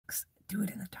Do it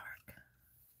in the dark.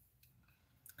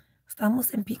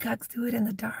 Estamos en Peacocks. Do it in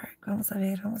the dark. Vamos a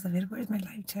ver, vamos a ver. Where's my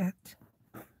live chat?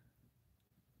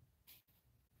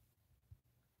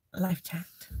 Live chat.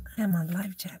 I am on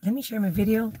live chat. Let me share my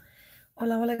video.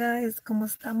 Hola, hola, guys. ¿Cómo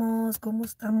estamos? ¿Cómo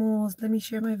estamos? Let me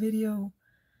share my video.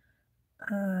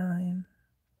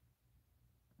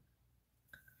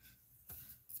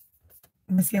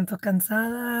 Me siento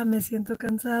cansada,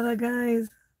 guys.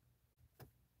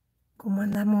 ¿Cómo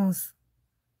andamos?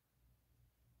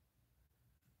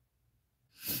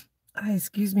 Ay,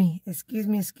 excuse me. I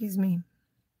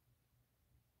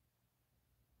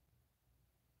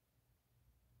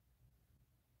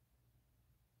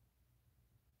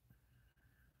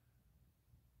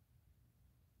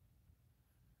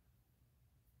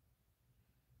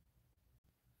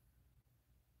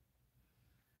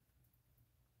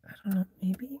don't know.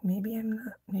 Maybe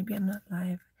I'm not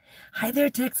live. Hi there,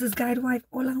 Texas Guide Wife.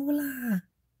 Hola, hola.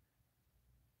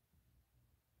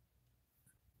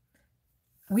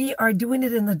 We are doing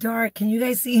it in the dark. Can you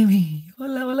guys see me?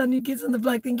 Hola, hola, new kids on the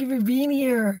block. Thank you for being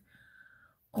here.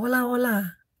 Hola,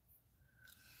 hola.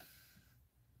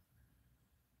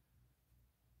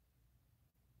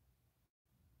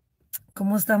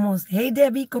 ¿Cómo estamos? Hey,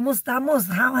 Debbie, ¿cómo estamos?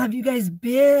 How have you guys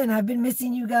been? I've been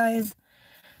missing you guys,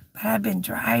 but I've been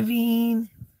driving.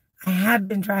 I have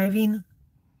been driving.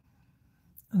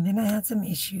 And then I had some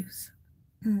issues.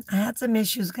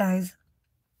 Guys.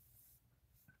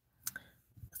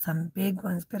 Some big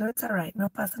ones, but it's all right. No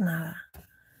pasa nada.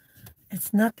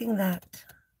 It's nothing that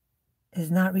is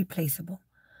not replaceable.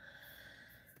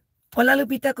 Hola,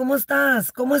 Lupita, ¿cómo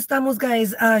estás? ¿Cómo estamos,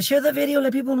 guys? Share the video.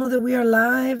 Let people know that we are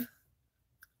live.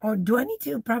 Or do I need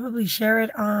to probably share it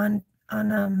on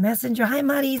Messenger? Hi,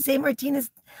 Mari. Say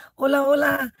Martinez. Hola,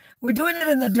 hola. We're doing it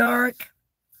in the dark.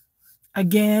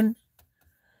 Again.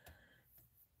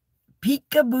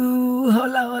 Peekaboo.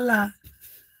 Hola, hola.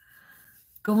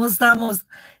 ¿Cómo estamos?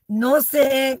 No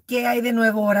sé qué hay de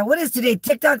nuevo ahora. What is today?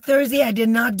 TikTok Thursday. I did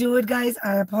not do it, guys.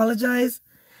 I apologize.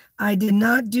 I did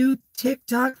not do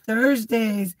TikTok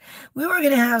Thursdays. We were going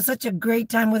to have such a great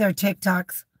time with our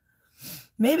TikToks.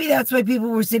 Maybe that's why people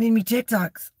were sending me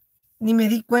TikToks. Ni me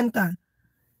di cuenta.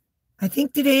 I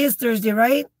think today is Thursday,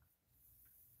 right?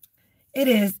 It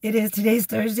is. Today's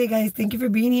Thursday, guys. Thank you for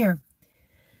being here.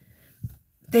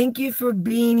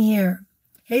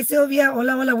 Hey, Sylvia.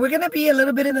 Hola, hola. We're going to be a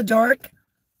little bit in the dark.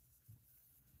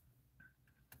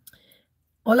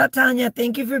 Hola, Tanya.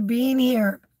 Thank you for being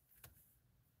here.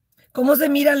 ¿Cómo se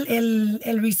mira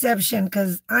el reception?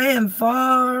 Because I am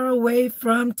far away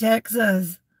from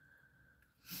Texas.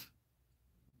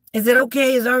 Is it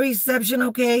okay? Is our reception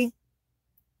okay?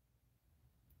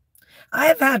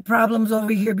 I've had problems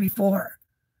over here before.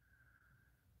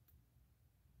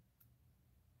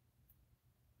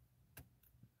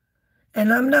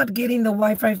 And I'm not getting the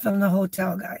Wi-Fi from the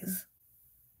hotel, guys.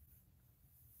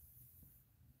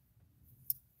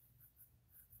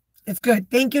 It's good.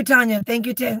 Thank you, Tanya. Thank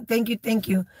you.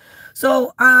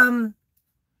 So,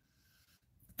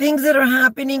 things that are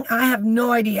happening, I have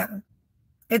no idea.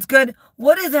 It's good.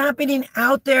 What is happening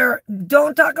out there?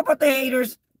 Don't talk about the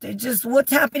haters. Just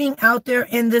what's happening out there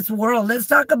in this world. Let's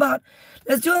do a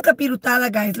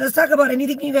capirutada, guys. Let's talk about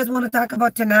anything you guys want to talk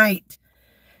about tonight.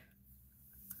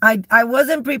 I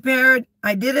wasn't prepared.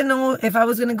 I didn't know if I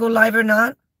was going to go live or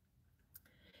not.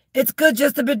 It's good,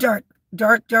 just a bit dark.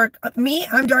 Dark. Me,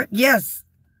 I'm dark. Yes.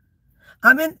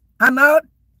 I'm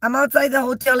outside the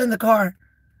hotel in the car.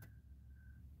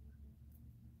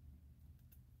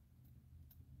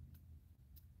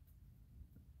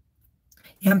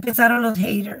 Ya empezaron los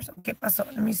haters. ¿Qué pasó?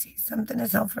 Let me see. Something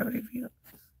is out for review.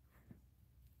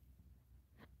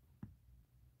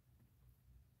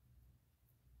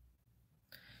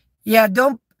 Yeah,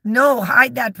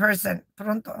 hide that person.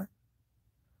 Pronto.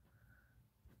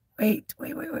 Wait.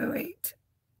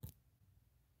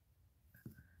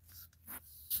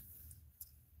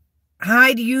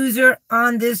 Hide user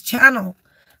on this channel.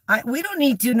 We don't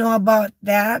need to know about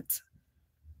that.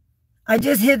 I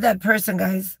just hid that person,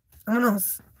 guys.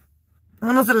 Vámonos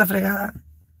a la fregada.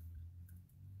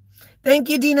 Thank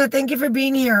you, Dina. Thank you for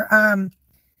being here.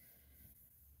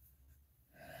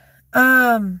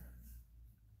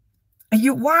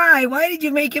 Why did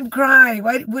you make him cry?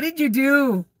 What did you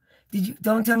do?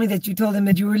 Don't tell me that you told him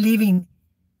that you were leaving.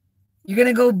 You're going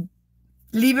to go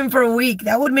leave him for a week.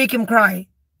 That would make him cry.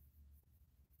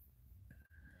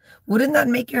 Wouldn't that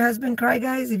make your husband cry,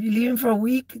 guys, if you leave him for a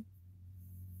week?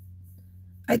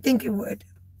 I think it would.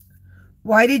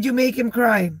 Why did you make him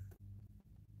cry?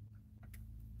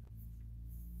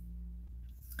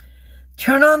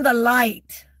 Turn on the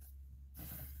light.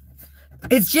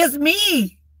 It's just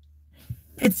me.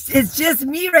 It's just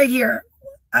me right here.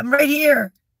 I'm right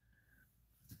here.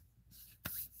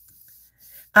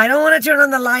 I don't want to turn on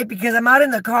the light because I'm out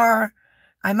in the car.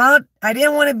 I'm out. I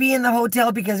didn't want to be in the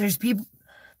hotel because there's people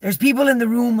in the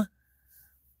room.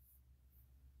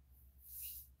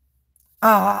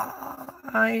 But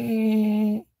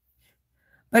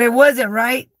it wasn't,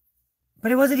 right?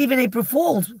 But it wasn't even April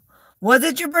Fool's. Was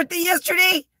it your birthday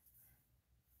yesterday?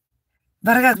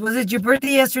 Vargas, was it your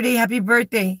birthday yesterday? Happy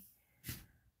birthday.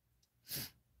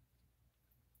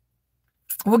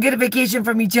 We'll get a vacation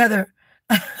from each other.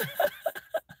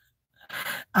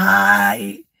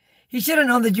 He should have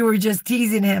known that you were just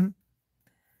teasing him.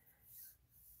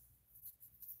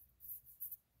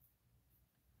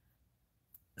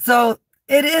 So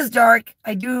it is dark.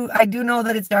 I do know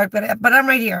that it's dark, but I'm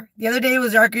right here. The other day it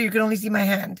was darker. You could only see my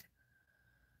hand.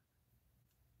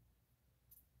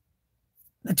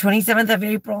 The 27th of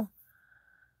April.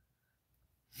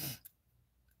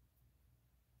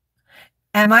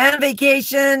 Am I on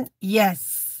vacation?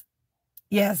 Yes.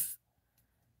 Yes.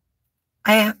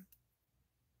 I am.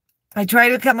 I try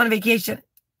to come on vacation.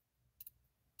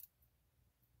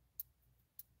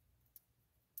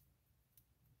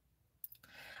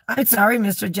 I'm sorry,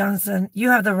 Mr. Johnson. You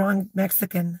have the wrong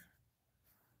Mexican.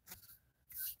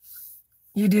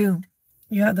 You do.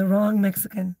 You have the wrong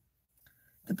Mexican.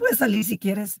 Te puedes salir si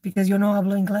quieres, because yo no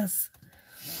hablo inglés.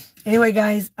 Anyway,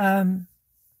 guys,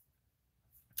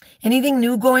 anything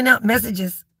new going out?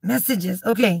 Messages.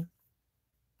 Okay.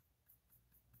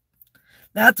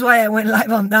 That's why I went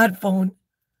live on that phone.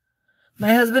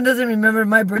 My husband doesn't remember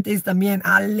my birthdays también.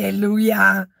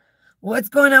 Hallelujah. What's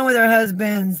going on with our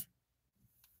husbands?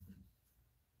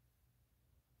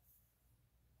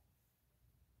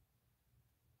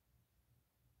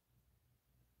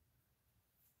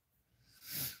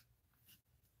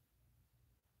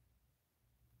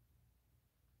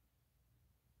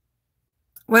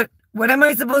 What am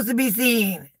I supposed to be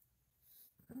seeing?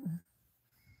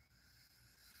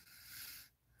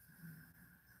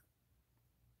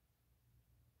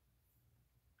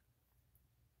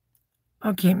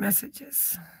 Okay,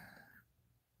 messages.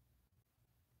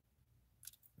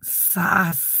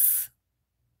 Sas.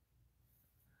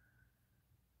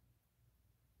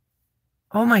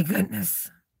 Oh my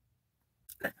goodness.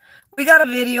 We got a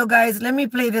video, guys. Let me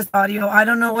play this audio. I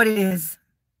don't know what it is.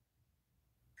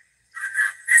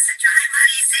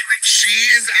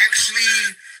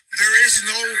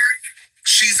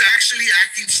 She's actually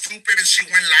acting stupid and she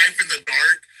went live in the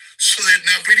dark so that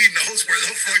nobody knows where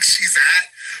the fuck she's at.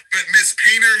 But Miss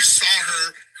Painter saw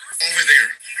her over there.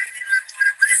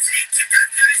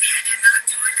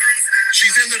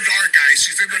 She's in the dark, guys.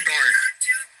 She's in the dark.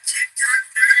 TikTok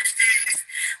Thursdays.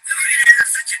 We were going to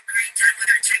have such a great time with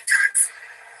our TikToks.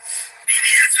 Maybe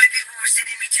that's why people were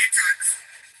sending me TikToks.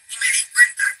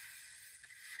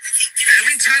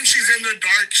 Every time she's in the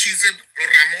dark, she's in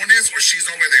Ramones or she's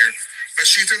over there. But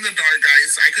she's in the dark,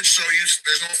 guys. I could show you.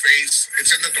 There's no face.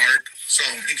 It's in the dark. So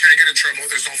you can't get in trouble.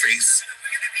 There's no face.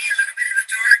 We're going to be a little bit in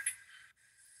the dark.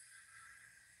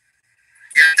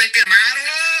 Ya te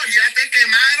quemaron. Ya te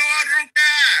quemaron,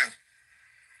 Ruca.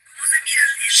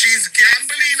 She's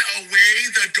gambling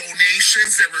away the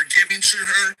donations that we're giving to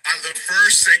her on the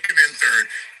first, second, and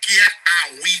third. Que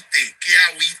agüite. Que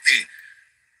agüite.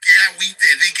 Que agüite.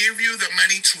 They give you the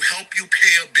money to help you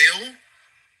pay a bill.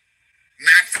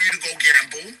 Not for you to go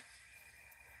gamble,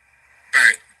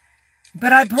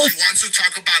 but I she wants to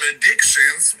talk about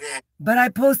addictions. Well, but I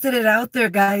posted it out there,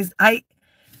 guys.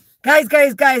 Guys,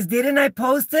 didn't I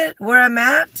post it where I'm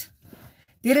at?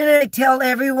 Didn't I tell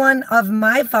everyone of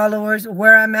my followers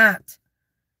where I'm at?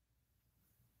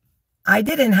 I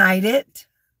didn't hide it.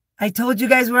 I told you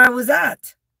guys where I was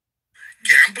at.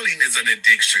 Gambling is an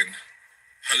addiction.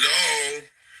 Hello.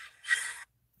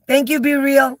 Thank you, Be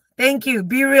Real. Thank you.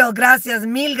 Be Real. Gracias.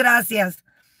 Mil gracias.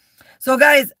 So,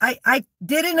 guys, I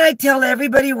didn't I tell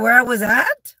everybody where I was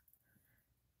at?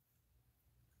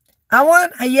 I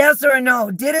want a yes or a no.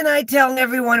 Didn't I tell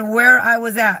everyone where I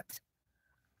was at?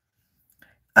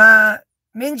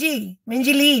 Minji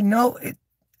Lee, no,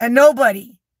 a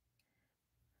nobody.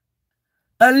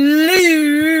 A loser.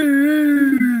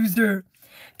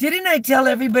 Didn't I tell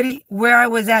everybody where I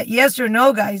was at? Yes or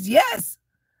no, guys? Yes.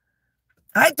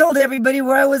 I told everybody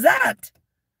where I was at.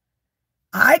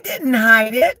 I didn't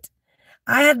hide it.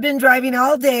 I had been driving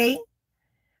all day.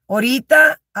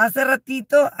 Ahorita, hace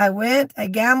ratito, I went, I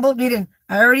gambled. Miren,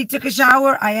 I already took a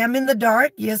shower. I am in the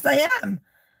dark. Yes, I am.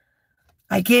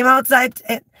 I came outside.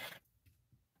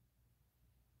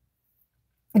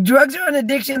 Drugs are an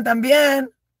addiction también.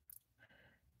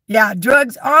 Yeah,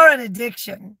 drugs are an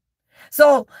addiction.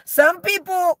 So some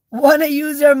people want to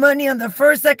use their money on the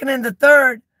first, second, and the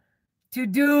third to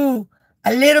do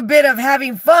a little bit of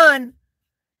having fun.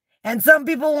 And some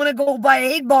people want to go buy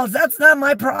 8 balls. That's not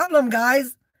my problem,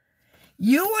 guys.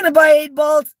 You want to buy 8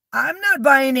 balls? I'm not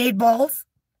buying 8 balls.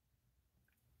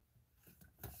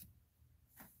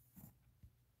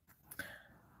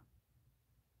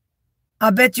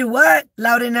 I'll bet you what?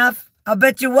 Loud enough. I'll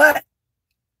bet you what?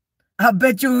 I'll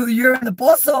bet you're in the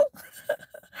pozo.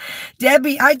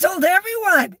 Debbie, I told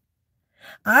everyone.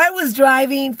 I was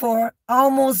driving for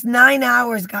almost 9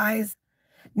 hours, guys.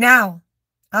 Now,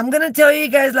 I'm going to tell you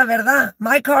guys la verdad.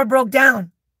 My car broke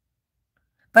down.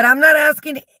 But I'm not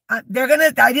asking. I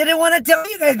didn't want to tell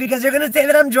you guys because they're going to say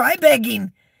that I'm dry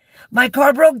begging. My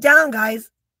car broke down,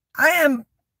 guys. I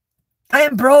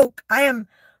am broke. I am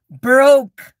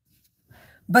broke.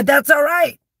 But that's all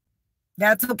right.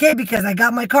 That's okay because I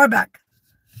got my car back.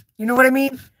 You know what I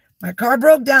mean? My car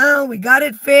broke down. We got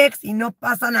it fixed. Y no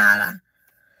pasa nada.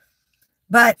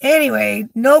 But anyway,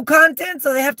 no content,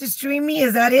 so they have to stream me.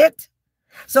 Is that it?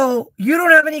 So you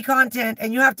don't have any content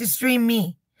and you have to stream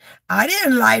me. I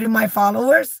didn't lie to my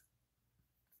followers.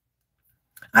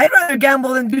 I'd rather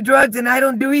gamble than do drugs, and I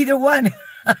don't do either one.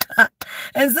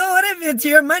 And so what if it's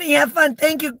your money? Have fun.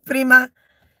 Thank you, prima.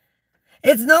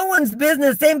 It's no one's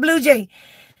business. Same Blue Jay.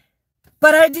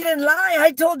 But I didn't lie.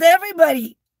 I told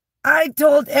everybody. I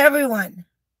told everyone.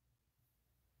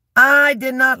 I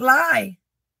did not lie.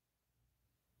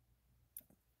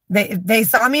 They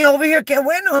saw me over here. Que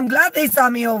bueno, I'm glad they saw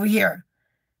me over here.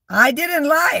 I didn't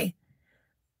lie.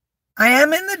 I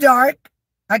am in the dark.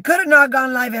 I could have not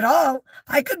gone live at all.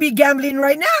 I could be gambling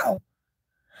right now.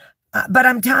 But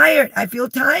I'm tired. I feel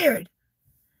tired.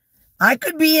 I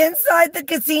could be inside the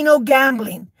casino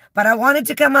gambling, but I wanted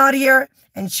to come out here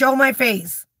and show my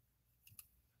face.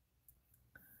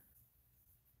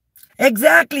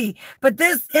 Exactly. But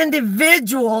this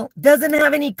individual doesn't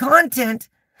have any content,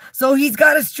 so he's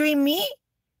got to stream me.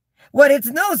 What? It's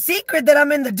no secret that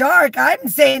I'm in the dark. I'm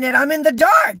saying it. I'm in the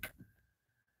dark.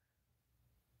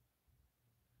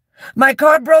 My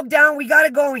car broke down. We got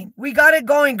it going. We got it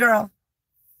going, girl.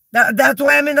 That's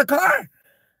why I'm in the car.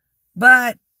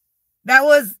 But that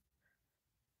was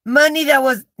money that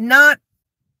was not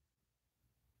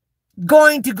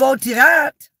going to go to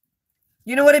that.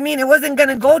 You know what I mean? It wasn't going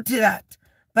to go to that.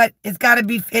 But it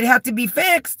had to be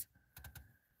fixed.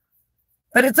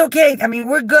 But it's okay. I mean,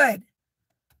 we're good.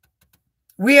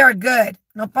 We are good.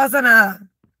 No pasa nada.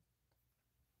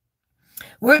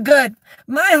 We're good.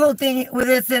 My whole thing with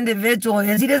this individual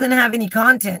is he doesn't have any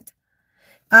content.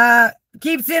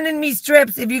 Keep sending me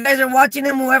strips. If you guys are watching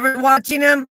him, whoever's watching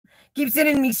him, keep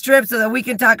sending me strips so that we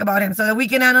can talk about him, so that we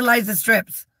can analyze the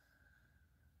strips.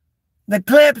 The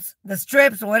clips, the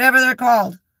strips, whatever they're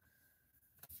called.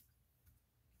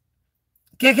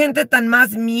 Que gente tan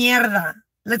más mierda.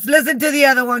 Let's listen to the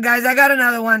other one, guys. I got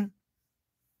another one.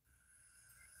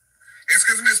 It's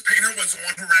because Miss Painter was the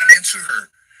one who ran into her.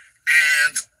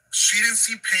 And she didn't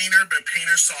see Painter, but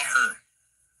Painter saw her.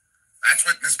 That's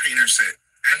what Miss Painter said.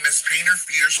 And Miss Painter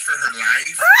fears for her life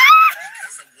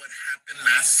because of what happened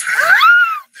last time.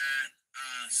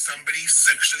 That somebody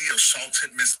sexually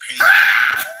assaulted Miss Painter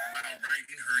while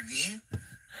riding her knee.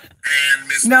 And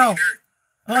Miss Painter...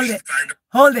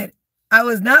 Hold it. I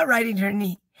was not riding her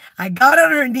knee. I got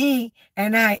on her knee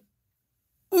and I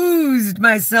oozed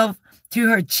myself to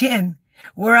her chin,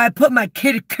 where I put my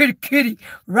kitty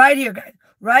right here, guys,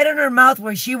 right on her mouth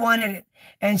where she wanted it.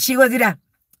 And she was, mira,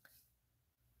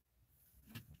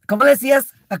 ¿cómo le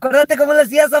decías? Acuérdate cómo le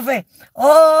decías, Ofe.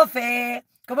 Ofe,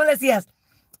 ¿cómo le decías?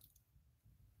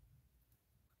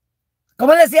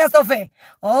 ¿Cómo le decías, Ofe?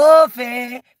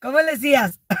 Ofe, ¿cómo le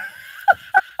decías?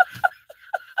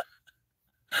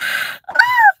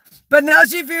 But now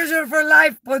she fears her for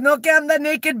life. Pues no que anda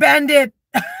naked bandit.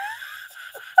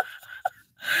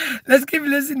 Let's keep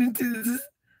listening to this.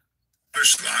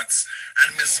 Slots,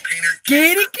 and Miss Painter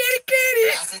Kitty.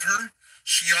 off of her.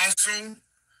 She also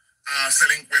se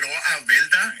le encueró a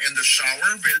Velda in the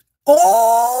shower.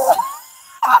 Oh,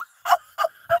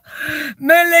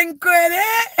 me la encueré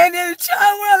en el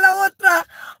shower a la otra.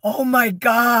 Oh my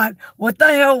God. What the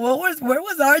hell? Where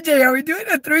was RJ? Are we doing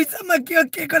a threesome aquí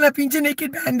okay, con la pinche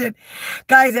naked bandit?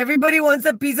 Guys, everybody wants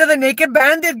a piece of the naked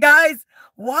bandit, guys.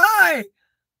 Why?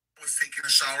 was taking a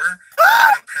shower.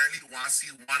 And apparently Wasi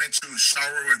wanted to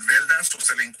shower with Velda, so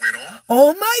se le encueró.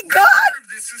 Oh my I God. wonder if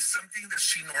this is something that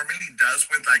she normally does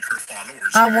with like her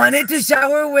followers. I wanted to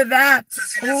shower with that.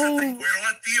 Oh.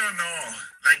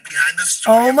 Like behind the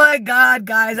studio. Oh my God,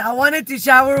 guys. I wanted to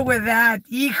shower with that.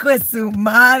 Hijo de su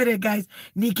madre, guys.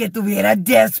 Ni que tuviera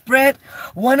desperate.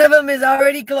 One of them is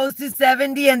already close to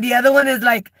 70 and the other one is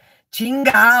like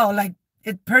chingao. Like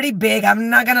it's pretty big.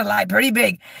 I'm not going to lie. Pretty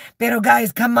big. Pero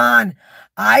guys, come on.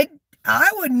 I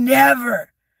would never.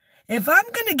 If I'm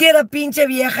going to get a pinche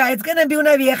vieja, it's going to be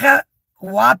una vieja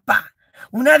guapa.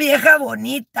 Una vieja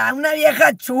bonita. Una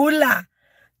vieja chula.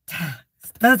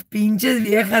 Estas pinches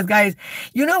viejas, guys.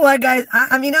 You know what, guys?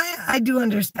 I mean, I do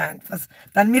understand. Pues,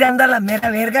 están mirando a la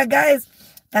mera verga, guys.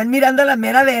 Están mirando a la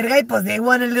mera verga y pues they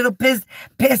want a little piss.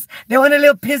 They want a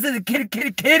little piss of the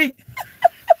kitty.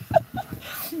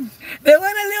 They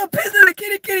want a little piss of the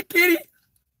kitty.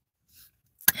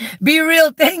 Be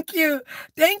real. Thank you.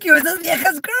 Esas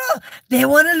viejas, girl. They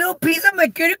want a little piece of my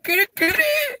kitty.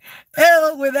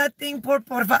 Hell, with that thing,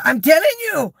 porfa. I'm telling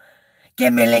you. Que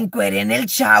me la encuere en el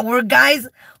shower, guys.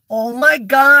 Oh my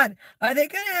God. Are they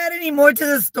going to add any more to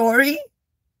the story?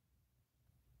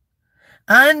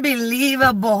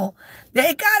 Unbelievable.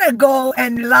 They got to go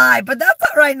and lie. But that's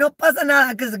all right. No pasa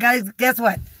nada. Because, guys, guess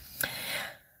what?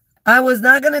 I was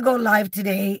not going to go live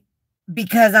today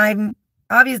because I'm,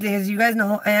 obviously, as you guys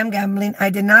know, I am gambling. I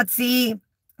did not see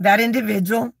that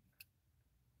individual.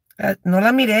 No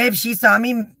la miré. If she saw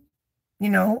me, you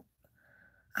know,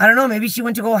 I don't know. Maybe she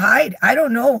went to go hide. I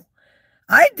don't know.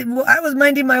 I was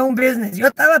minding my own business. Yo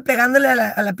estaba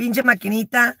pegándole a la pinche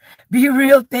maquinita. Be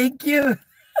real. Thank you.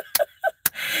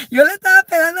 Yo le estaba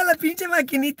pegando a la pinche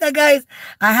maquinita, guys.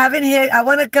 I haven't hit. I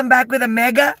want to come back with a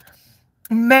megalodon.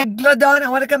 I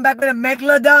want to come back with a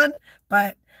megalodon.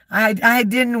 But I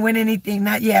didn't win anything.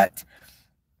 Not yet.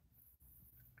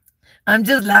 I'm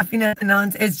just laughing at the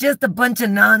nonsense. It's just a bunch of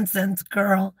nonsense,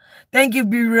 girl. Thank you,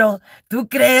 Be Real. ¿Tú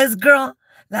crees, girl?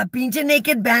 La pinche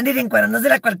naked bandit encuadrándose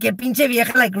a cualquier pinche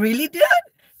vieja. Like, really, dude?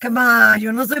 Come on.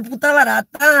 Yo no soy puta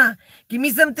barata. Give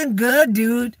me something good,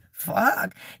 dude.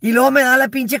 Fuck. Y luego me da la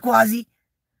pinche quasi.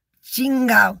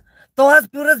 Chingao. Todas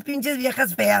puras pinches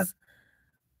viejas feas.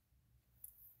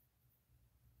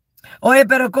 Oye,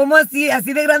 pero ¿cómo así?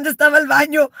 Así de grande estaba el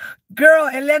baño. Girl,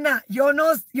 Elena, yo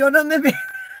no me...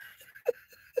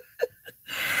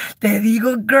 Te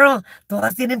digo, girl,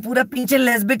 todas tienen pura pinche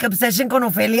lesbic obsession con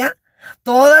Ofelia.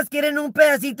 Todas quieren un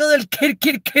pedacito del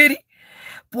kitty.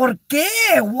 ¿Por qué?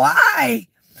 Why?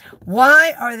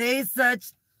 Why are they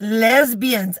such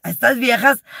lesbians? A estas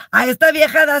viejas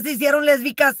se hicieron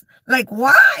lésbicas. Like,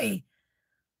 why?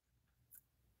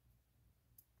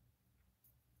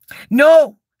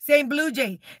 No, same Blue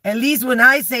Jay. At least when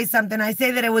I say something, I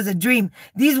say that it was a dream.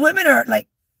 These women are like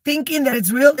thinking that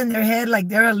it's real in their head, like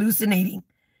they're hallucinating.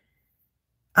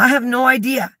 I have no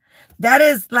idea. That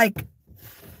is like,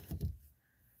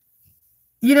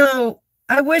 you know,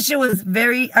 I wish it was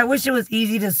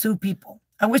easy to sue people.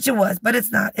 I wish it was, but it's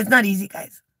not. It's not easy,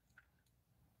 guys.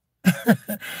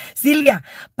 Silvia,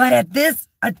 but at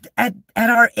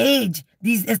our age,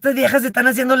 estas viejas están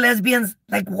haciendo lesbians.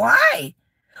 Like, why?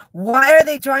 Why are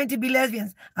they trying to be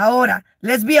lesbians? Ahora,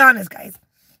 let's be honest, guys.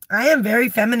 I am very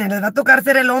feminine. Les va a tocar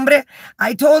ser el hombre.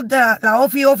 I told la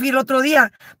Ofi el otro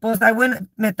día, pues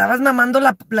me estabas mamando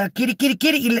la kitty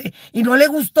y no le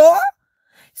gustó.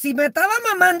 Si me estaba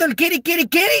mamando el kitty,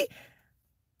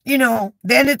 you know,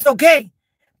 then it's okay.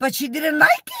 But she didn't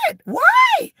like it.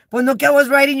 Why? Pues no que I was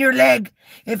riding your leg.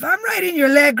 If I'm riding your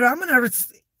leg, girl,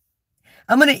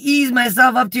 I'm gonna ease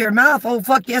myself up to your mouth. Oh,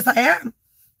 fuck, yes, I am.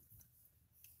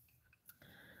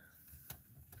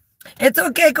 It's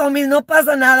okay, Comis. No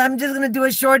pasa nada. I'm just gonna do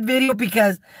a short video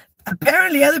because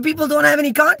apparently other people don't have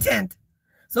any content.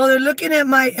 So they're looking at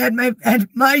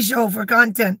my show for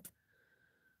content.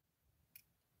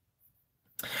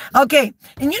 Okay,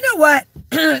 and you know what?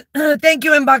 Thank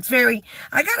you, Inbox Fairy.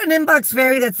 I got an Inbox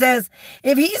Fairy that says,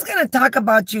 if he's going to talk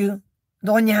about you,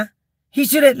 Doña, he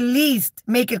should at least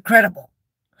make it credible.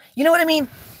 You know what I mean?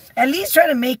 At least try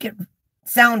to make it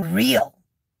sound real.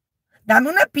 Dame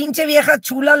una pinche vieja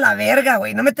chula la verga,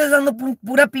 güey. No me estés dando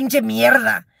pura pinche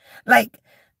mierda. Like,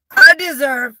 I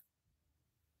deserve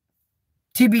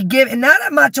to be given, not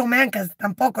a macho man, because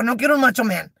tampoco, no quiero un macho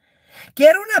man.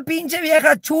 Quiero una pinche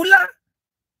vieja chula,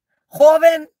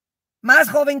 joven, más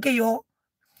joven que yo,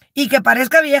 y que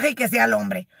parezca vieja y que sea el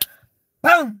hombre.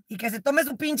 ¡Pum! Y que se tome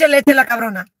su pinche leche la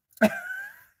cabrona.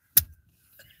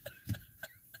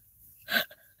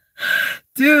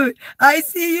 Dude, I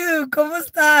see you. ¿Cómo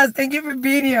estás? Thank you for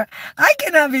being here. I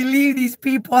cannot believe these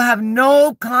people have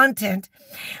no content.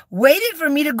 Waited for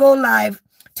me to go live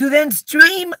to then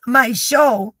stream my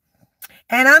show.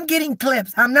 And I'm getting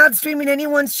clips. I'm not streaming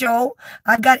anyone's show.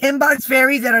 I've got inbox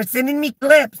fairies that are sending me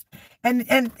clips. And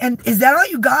is that all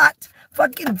you got?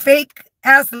 Fucking fake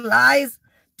ass lies.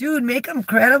 Dude, make them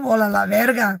credible a la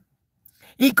verga.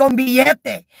 Y con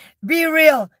billete. Be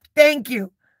real. Thank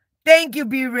you. Thank you,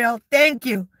 Be Real. Thank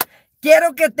you.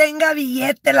 Quiero que tenga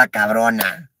billete la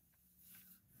cabrona.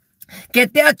 Que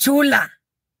sea chula.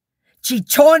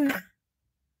 Chichona.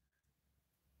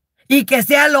 Y que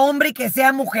sea el hombre y que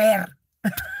sea mujer.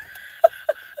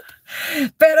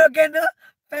 pero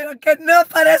que no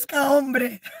parezca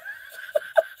hombre.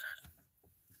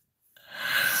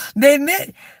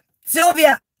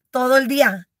 Sylvia, todo el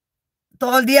día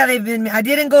I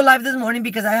didn't go live this morning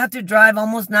because I had to drive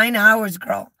almost 9 hours,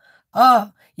 girl.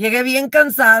 Oh, llegué bien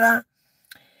cansada.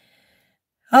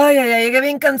 Llegué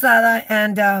bien cansada.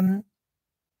 And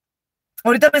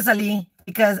ahorita me salí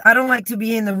because I don't like to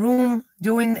be in the room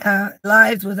doing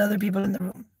lives with other people in the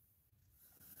room.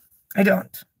 I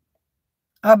don't.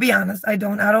 I'll be honest. I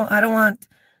don't want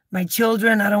my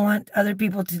children. I don't want other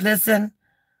people to listen.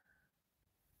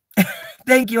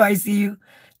 Thank you. I see you.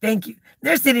 Thank you.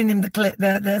 They're sitting in the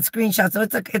screenshot, so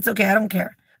it's okay. I don't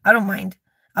care. I don't mind.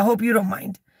 I hope you don't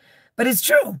mind. But it's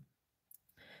true.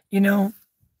 You know.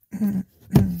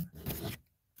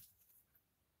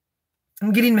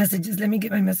 I'm getting messages. Let me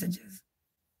get my messages.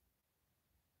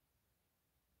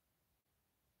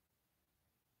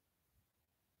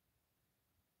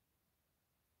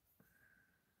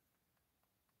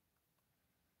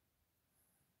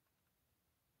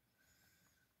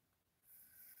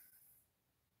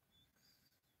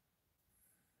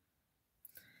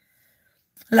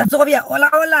 La Sofia, hola,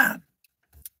 hola.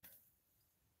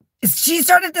 She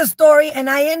started the story and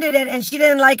I ended it and she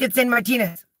didn't like it, St.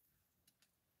 Martinez.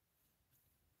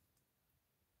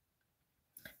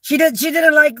 She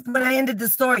didn't like when I ended the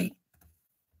story.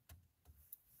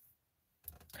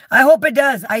 I hope it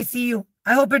does. I see you.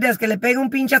 I hope it does. Que le pegue un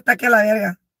pinche ataque a la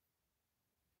verga.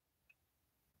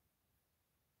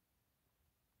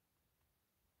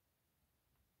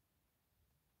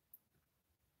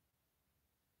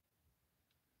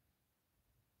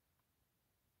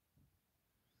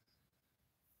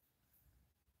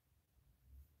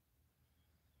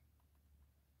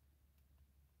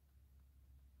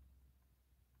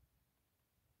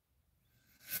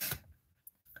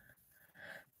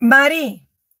 Mari,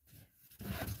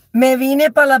 me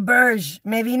vine para La Berge,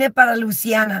 me vine para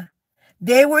Luciana.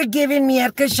 They were giving me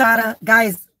at Kashara,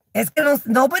 guys, es que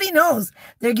nobody knows.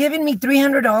 They're giving me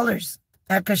 $300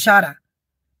 at Kashara.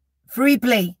 Free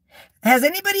play. Has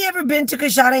anybody ever been to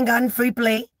Kashara and gotten free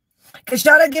play?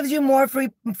 Kashara gives you more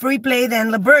free play than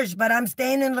La Berge, but I'm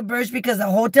staying in La Berge because the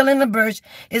hotel in La Berge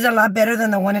is a lot better than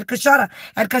the one at Kashara.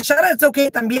 At Kashara, it's okay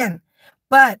también.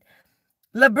 But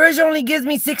La Berge only gives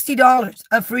me $60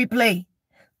 of free play.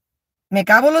 Me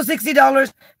cabo los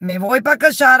 $60, me voy para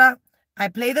Kashara, I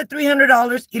play the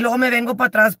 $300, y luego me vengo para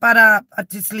atrás para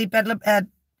to sleep at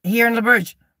here in La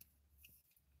Berge.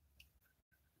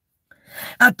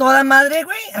 A toda madre,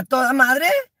 güey, a toda madre.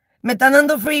 Me están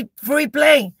dando free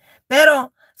play.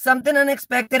 Pero something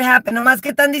unexpected happened. Nomás que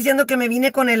están diciendo que me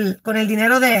vine con el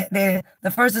dinero de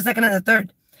the first, the second, and the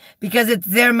third. Because it's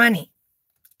their money.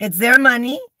 It's their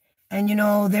money. And, you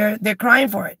know, they're crying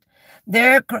for it.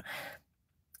 They're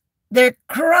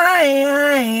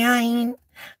crying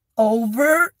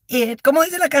over it. ¿Cómo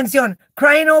dice la canción?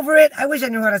 Crying over it. I wish I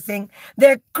knew how to sing.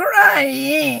 They're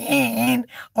crying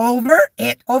over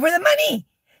it, over the money.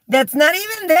 That's not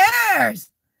even theirs.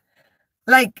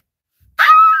 Like,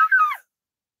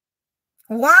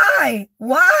 why?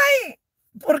 Why?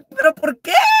 ¿Pero por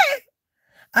qué?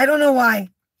 I don't know why.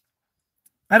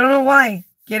 I don't know why.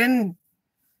 Quieren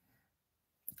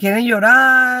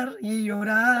llorar y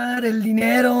llorar el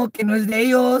dinero que no es de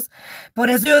ellos.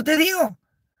 Por eso yo te digo,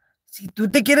 si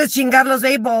tú te quieres chingar los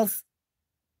 8 balls,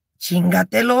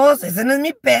 chingatelos. Ese no es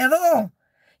mi pedo.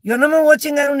 Yo no me voy a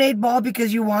chingar un 8 ball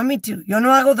because you want me to. Yo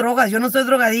no hago drogas. Yo no soy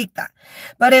drogadicta.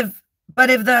 But if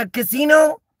the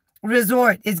casino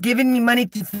resort is giving me money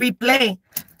to free play,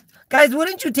 guys,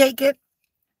 wouldn't you take it?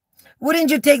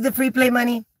 Wouldn't you take the free play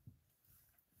money?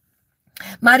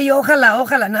 Mari, ojalá.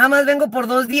 Nada más vengo por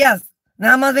 2 días.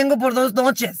 Nada más vengo por 2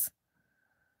 noches.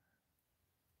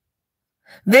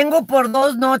 Vengo por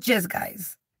 2 noches,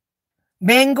 guys.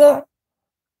 Vengo,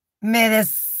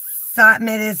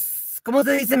 ¿cómo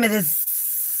se dice? Me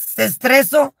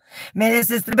desestreso.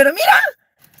 Pero mira,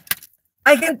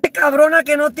 hay gente cabrona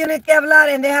que no tiene que hablar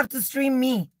and they have to stream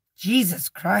me. Jesus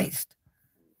Christ.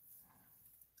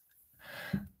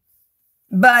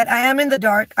 But I am in the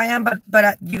dark. I am,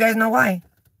 but you guys know why.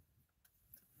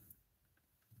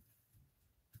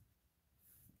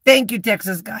 Thank you,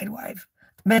 Texas Guide Wife.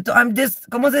 I'm just,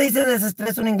 ¿cómo se dice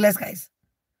desestreso en inglés, guys?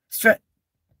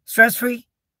 Stress-free?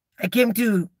 I came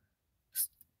to,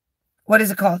 what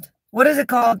is it called? What is it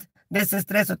called?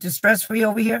 Desestreso, to stress-free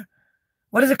over here?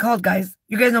 What is it called, guys?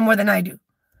 You guys know more than I do.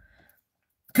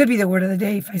 Could be the word of the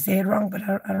day if I say it wrong, but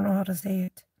I don't know how to say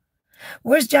it.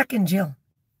 Where's Jack and Jill?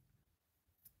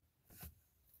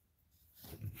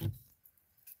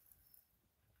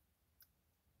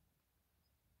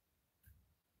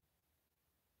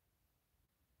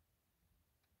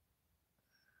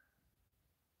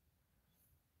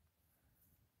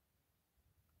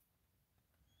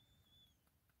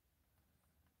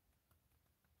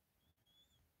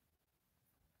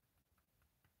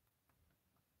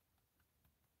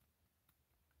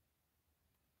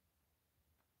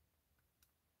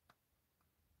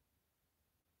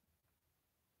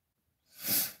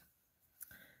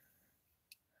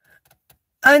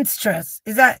 Unstress.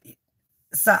 Is that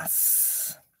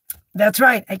sus? That's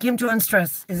right. I came to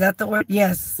unstress. Is that the word?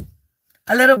 Yes.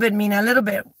 A little bit, Mina, a little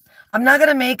bit. I'm not going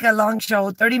to make a long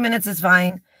show. 30 minutes is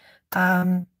fine.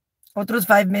 Otros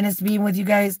 5 minutes being with you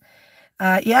guys.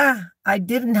 Yeah, I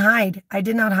didn't hide. I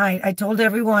did not hide. I told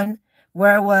everyone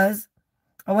where I was.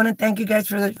 I want to thank you guys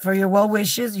for your well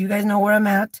wishes. You guys know where I'm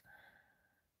at.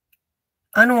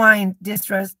 Unwind,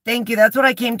 distress. Thank you. That's what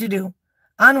I came to do.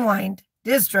 Unwind,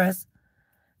 distress.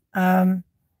 I've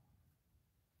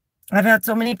had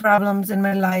so many problems in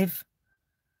my life.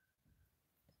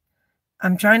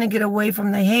 I'm trying to get away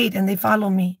from the hate, and they follow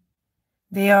me.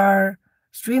 They are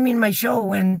streaming my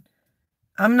show, and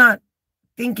I'm not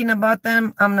thinking about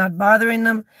them. I'm not bothering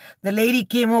them. The lady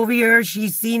came over here.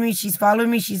 She's seen me. She's following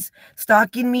me. She's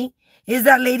stalking me. Is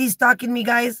that lady stalking me,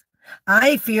 guys?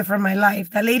 I fear for my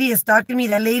life. That lady is stalking me.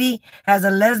 That lady has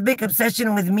a lesbian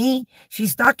obsession with me.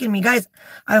 She's stalking me. Guys,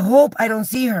 I hope I don't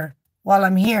see her while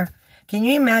I'm here. Can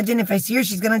you imagine if I see her,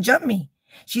 she's going to jump me.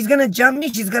 She's going to jump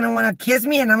me. She's going to want to kiss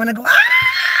me, and I'm going to go,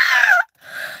 ah!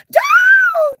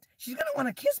 Don't! She's going to want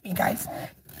to kiss me, guys.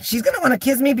 She's going to want to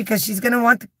kiss me because she's going to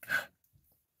want to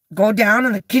go down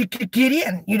on the kitty,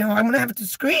 and, you know, I'm going to have to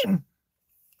scream.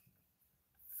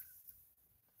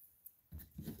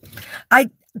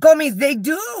 Gomis, they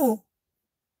do.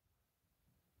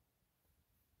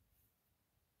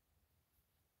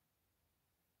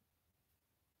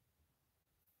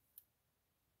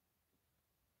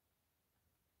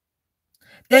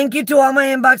 Thank you to all my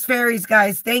inbox fairies,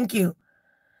 guys. Thank you.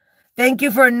 Thank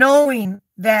you for knowing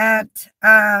that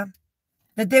that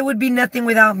they would be nothing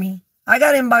without me. I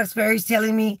got inbox fairies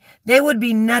telling me they would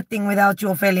be nothing without you,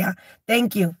 Ophelia.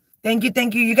 Thank you. Thank you.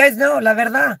 Thank you. You guys know, la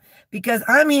verdad. Because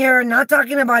I'm here not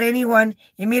talking about anyone.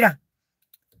 Y mira,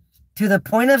 to the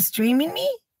point of streaming me?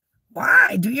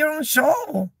 Why? Do your own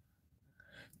show.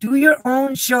 Do your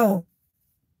own show.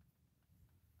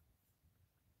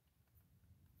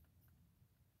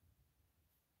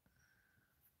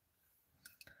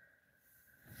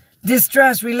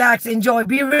 Distress, relax, enjoy,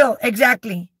 be real.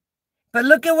 Exactly. But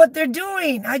look at what they're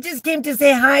doing. I just came to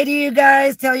say hi to you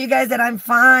guys, tell you guys that I'm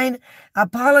fine.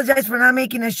 Apologize for not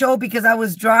making a show because I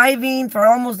was driving for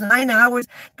almost 9 hours.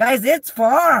 Guys, it's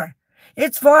far.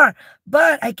 It's far.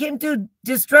 But I came to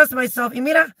distress myself. Y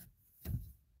mira,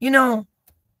 you know,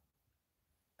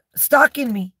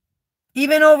 stalking me.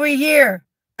 Even over here.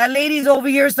 That lady's over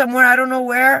here somewhere. I don't know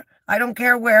where. I don't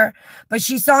care where. But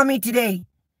she saw me today.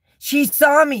 She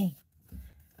saw me.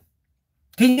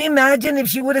 Can you imagine if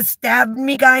she would have stabbed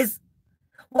me, guys?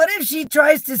 What if she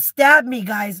tries to stab me,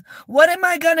 guys? What am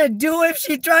I going to do if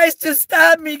she tries to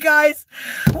stab me, guys?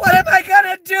 What am I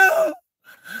going to do?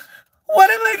 What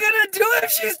am I going to do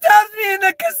if she stabs me in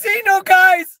the casino,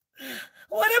 guys?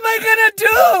 What am I going to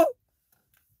do?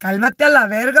 Cálmate a la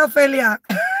verga, Ophelia.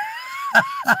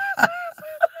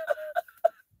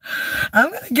 I'm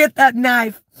going to get that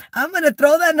knife. I'm going to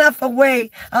throw that knife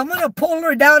away. I'm going to pull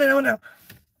her down, and I'm going to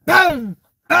boom,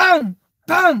 boom,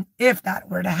 boom. If that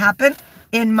were to happen,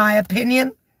 in my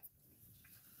opinion.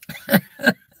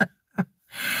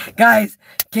 Guys,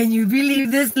 can you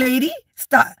believe this lady?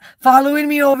 Stop following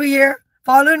me over here.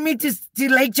 Following me to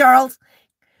Lake Charles.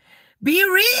 Be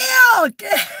real.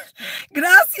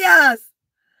 Gracias.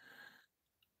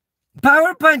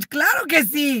 Power Punch, claro que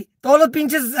sí. Todos los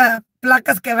pinches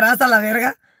placas quebradas a la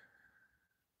verga.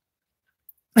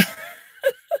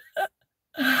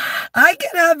 I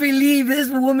cannot believe this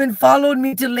woman followed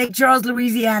me to Lake Charles,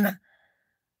 Louisiana.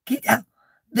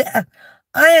 I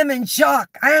am in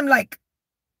shock. I am like,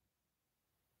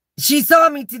 She saw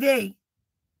me today.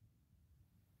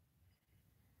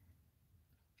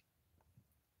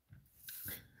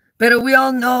 Pero we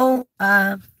all know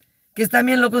que están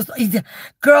bien locos.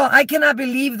 Girl, I cannot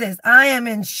believe this. I am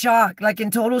in shock, like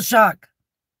in total shock.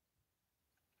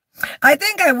 I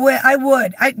think I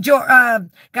would.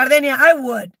 Gardenia, I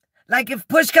would. Like if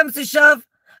push comes to shove,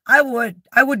 I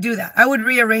would do that. I would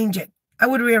rearrange it. I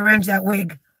would rearrange that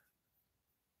wig.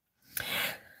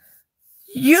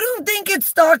 You don't think it's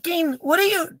stalking? What are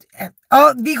you?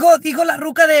 Oh, dijo la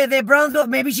ruca de Brownsville.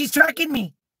 Maybe she's tracking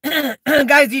me.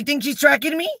 Guys, do you think she's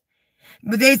tracking me?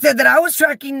 But they said that I was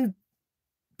tracking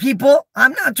people.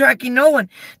 I'm not tracking no one.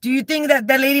 Do you think that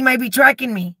that lady might be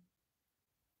tracking me?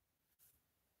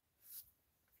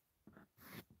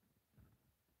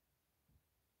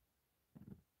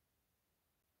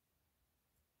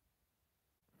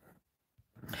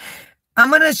 I'm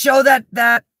going to show that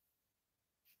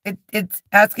it's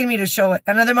asking me to show it.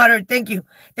 Another moderator, thank you.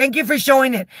 Thank you for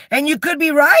showing it. And you could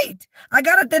be right. I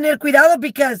got to tener cuidado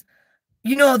because,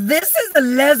 you know, this is a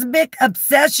lesbic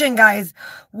obsession, guys.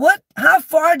 How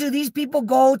far do these people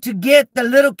go to get the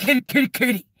little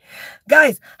kitty?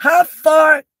 Guys, how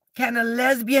far can a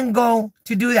lesbian go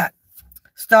to do that?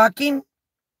 Stalking?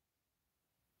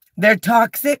 They're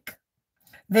toxic.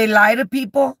 They lie to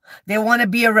people. They want to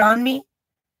be around me.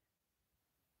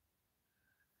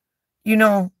 You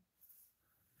know,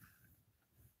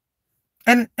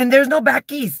 and there's no back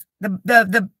keys.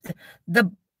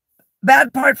 The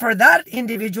bad part for that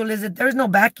individual is that there's no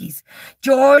back keys.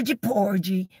 Georgie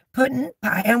Porgy putting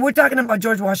pie, and we're talking about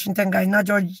George Washington, guys, not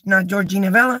Georgina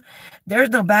Vela.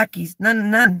 There's no back keys,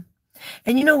 none.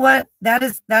 And you know what? That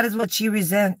is what she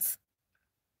resents.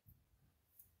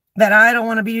 That I don't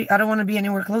want to be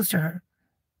anywhere close to her.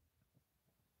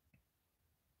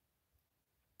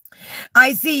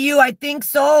 I see you. I think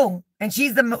so. And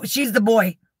she's the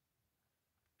boy.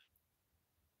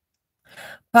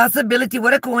 Possibility.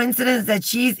 What a coincidence that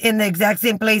she's in the exact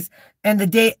same place and the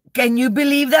day. Can you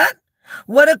believe that?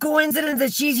 What a coincidence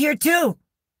that she's here too.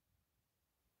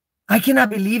 I cannot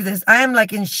believe this. I am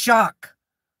like in shock.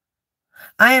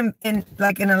 I am in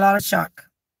a lot of shock.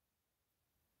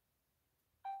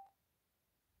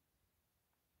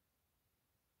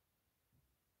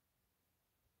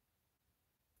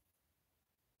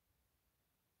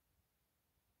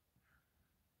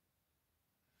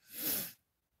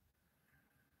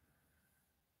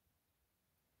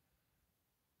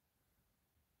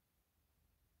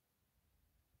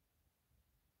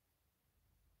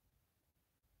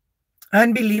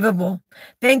 Unbelievable.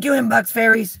 Thank you, Inbox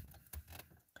Fairies.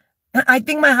 I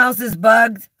think my house is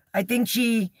bugged. I think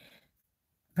she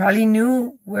probably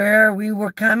knew where we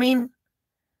were coming.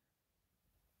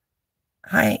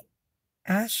 Hi,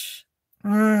 Ash.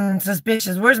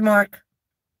 Suspicious. Where's Mark?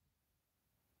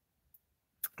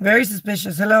 Very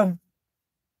suspicious. Hello.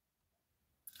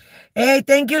 Hey,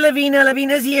 thank you, Lavina.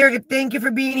 Lavina's here. Thank you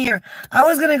for being here. I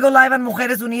was going to go live on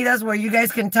Mujeres Unidas where you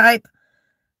guys can type.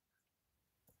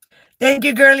 Thank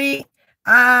you, girlie.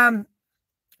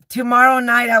 Tomorrow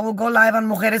night, I will go live on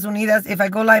Mujeres Unidas. If I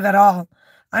go live at all,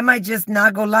 I might just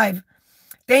not go live.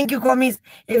 Thank you, Comis.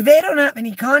 If they don't have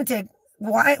any content,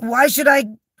 why should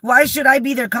I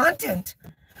be their content?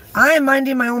 I am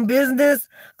minding my own business.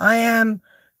 I am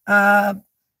gonna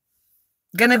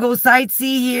go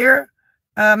sightsee here.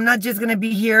 I'm not just gonna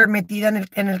be here metida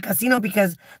en el casino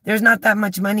because there's not that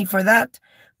much money for that.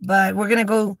 But we're gonna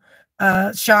go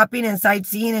shopping and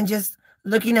sightseeing and just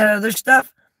looking at other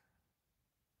stuff.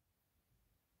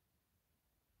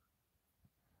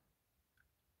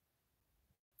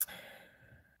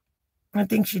 I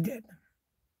think she did.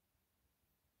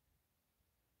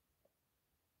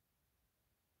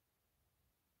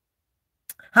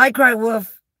 Hi, Cry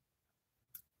Wolf.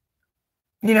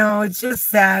 You know, it's just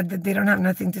sad that they don't have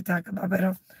nothing to talk about.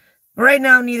 But right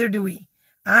now, neither do we.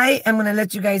 I am going to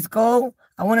let you guys go.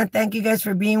 I want to thank you guys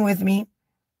for being with me.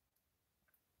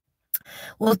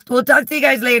 We'll talk to you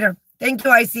guys later. Thank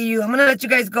you. I see you. I'm going to let you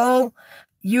guys go.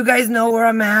 You guys know where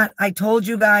I'm at. I told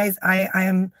you guys I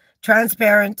am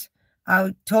transparent.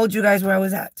 I told you guys where I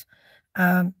was at.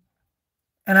 And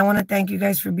I want to thank you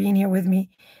guys for being here with me.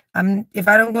 If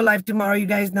I don't go live tomorrow, you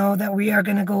guys know that we are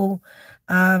going to go,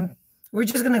 we're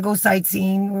just going to go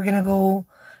sightseeing. We're going to go,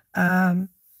 I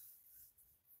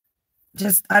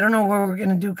don't know what we're going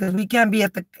to do because we can't be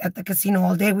at the casino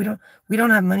all day. We don't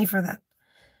have money for that.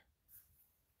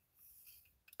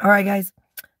 All right, guys.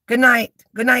 Good night.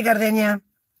 Good night, Gardenia.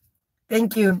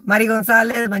 Thank you. Mari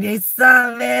Gonzalez, Maria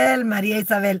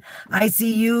Isabel. I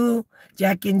see you.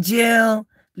 Jack and Jill,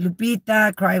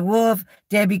 Lupita, Cry Wolf,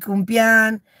 Debbie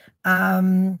Cumpian,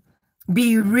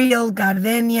 Be Real,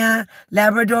 Gardenia,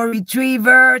 Labrador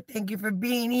Retriever, thank you for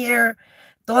being here.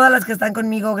 Todas las que están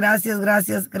conmigo, gracias,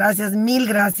 gracias, gracias, mil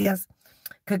gracias.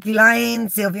 Cookie Lion,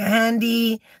 Sylvia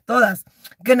Handy, todas.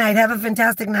 Good night. Have a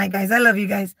fantastic night, guys. I love you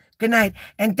guys. Good night.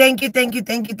 And thank you, thank you,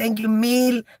 thank you, thank you.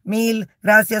 Mil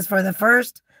gracias for the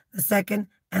first, the second,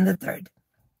 and the third.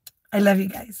 I love you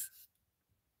guys.